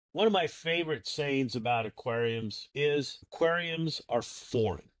One of my favorite sayings about aquariums is aquariums are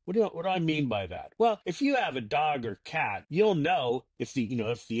foreign. What do I mean by that? Well, if you have a dog or cat, you'll know if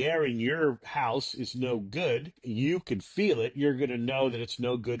the air in your house is no good, you can feel it. You're going to know that it's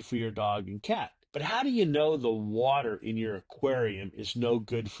no good for your dog and cat. But how do you know the water in your aquarium is no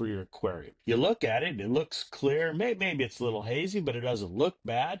good for your aquarium? You look at it and it looks clear. Maybe it's a little hazy, but it doesn't look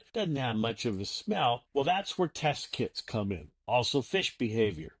bad. Doesn't have much of a smell. Well, that's where test kits come in. Also fish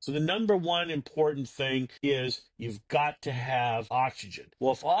behavior. So the number one important thing is you've got to have oxygen.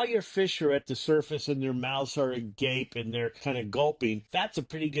 Well, if all your fish are at the surface and their mouths are agape and they're kind of gulping, that's a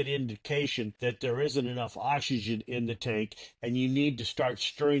pretty good indication that there isn't enough oxygen in the tank and you need to start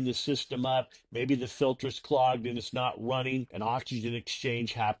stirring the system up. Maybe the filter's clogged and it's not running and oxygen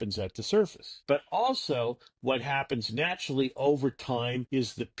exchange happens at the surface. But also what happens naturally over time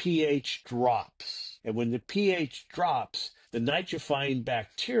is the pH drops. And when the pH drops, the nitrifying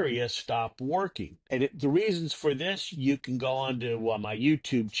bacteria stop working. And the reasons for this, you can go onto my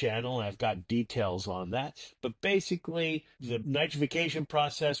YouTube channel. I've got details on that. But basically, the nitrification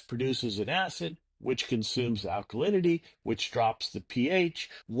process produces an acid, which consumes alkalinity, which drops the pH.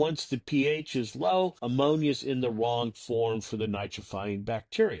 Once the pH is low, ammonia is in the wrong form for the nitrifying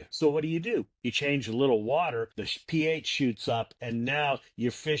bacteria. So what do? You change a little water, the pH shoots up, and now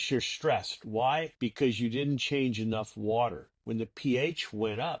your fish are stressed. Why? Because you didn't change enough water. When the pH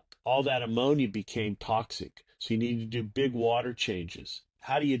went up, all that ammonia became toxic. So you need to do big water changes.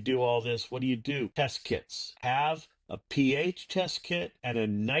 How do you do all this? What do? Test kits. Have a pH test kit and a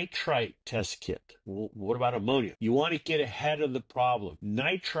nitrite test kit. Well, what about ammonia? You want to get ahead of the problem.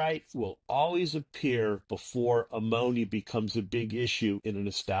 Nitrite will always appear before ammonia becomes a big issue in an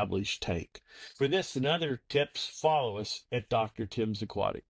established tank. For this and other tips, follow us at Dr. Tim's Aquatics.